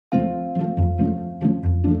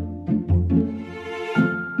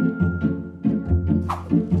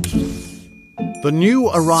The new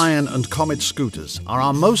Orion and Comet scooters are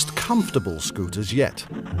our most comfortable scooters yet.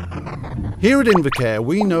 Here at Invacare,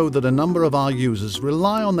 we know that a number of our users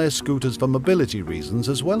rely on their scooters for mobility reasons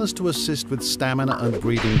as well as to assist with stamina and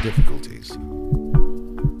breathing difficulties.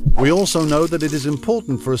 We also know that it is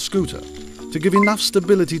important for a scooter to give enough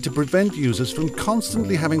stability to prevent users from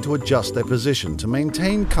constantly having to adjust their position to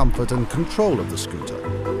maintain comfort and control of the scooter.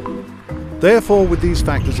 Therefore, with these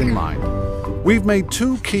factors in mind, we've made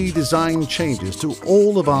two key design changes to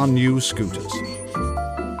all of our new scooters.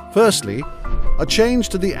 Firstly, a change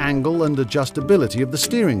to the angle and adjustability of the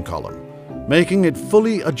steering column, making it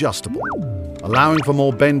fully adjustable, allowing for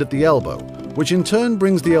more bend at the elbow, which in turn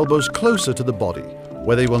brings the elbows closer to the body,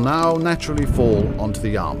 where they will now naturally fall onto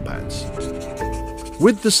the arm pads.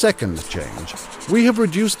 With the second change, we have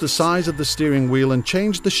reduced the size of the steering wheel and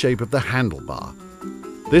changed the shape of the handlebar.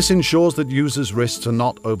 This ensures that users' wrists are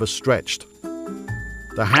not overstretched.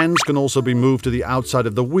 The hands can also be moved to the outside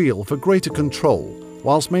of the wheel for greater control,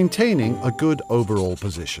 whilst maintaining a good overall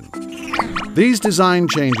position. These design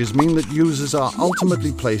changes mean that users are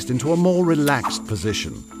ultimately placed into a more relaxed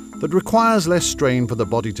position that requires less strain for the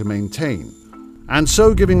body to maintain, and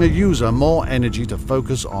so giving a user more energy to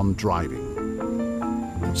focus on driving.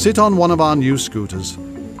 Sit on one of our new scooters,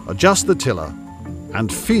 adjust the tiller,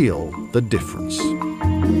 and feel the difference.